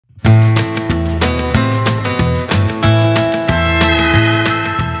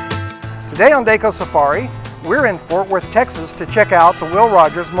Today on Deco Safari, we're in Fort Worth, Texas to check out the Will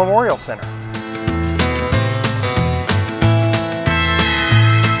Rogers Memorial Center.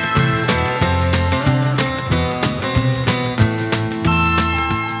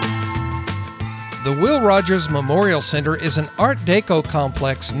 The Will Rogers Memorial Center is an Art Deco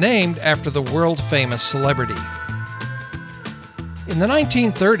complex named after the world-famous celebrity. In the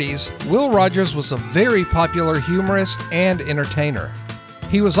 1930s, Will Rogers was a very popular humorist and entertainer.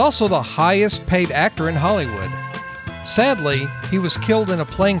 He was also the highest-paid actor in Hollywood. Sadly, he was killed in a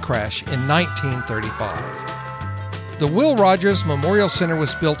plane crash in 1935. The Will Rogers Memorial Center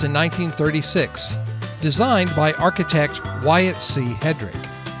was built in 1936, designed by architect Wyatt C. Hedrick.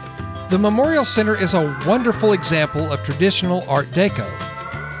 The Memorial Center is a wonderful example of traditional Art Deco.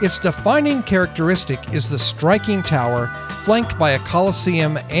 Its defining characteristic is the striking tower flanked by a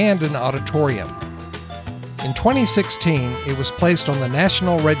coliseum and an auditorium. In 2016, it was placed on the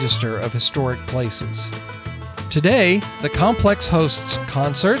National Register of Historic Places. Today, the complex hosts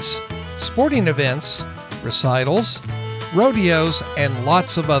concerts, sporting events, recitals, rodeos, and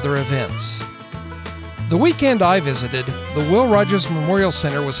lots of other events. The weekend I visited, the Will Rogers Memorial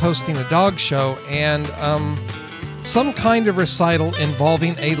Center was hosting a dog show and, some kind of recital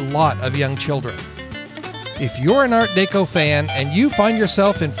involving a lot of young children. If you're an Art Deco fan and you find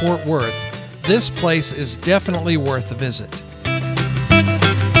yourself in Fort Worth, this place is definitely worth a visit.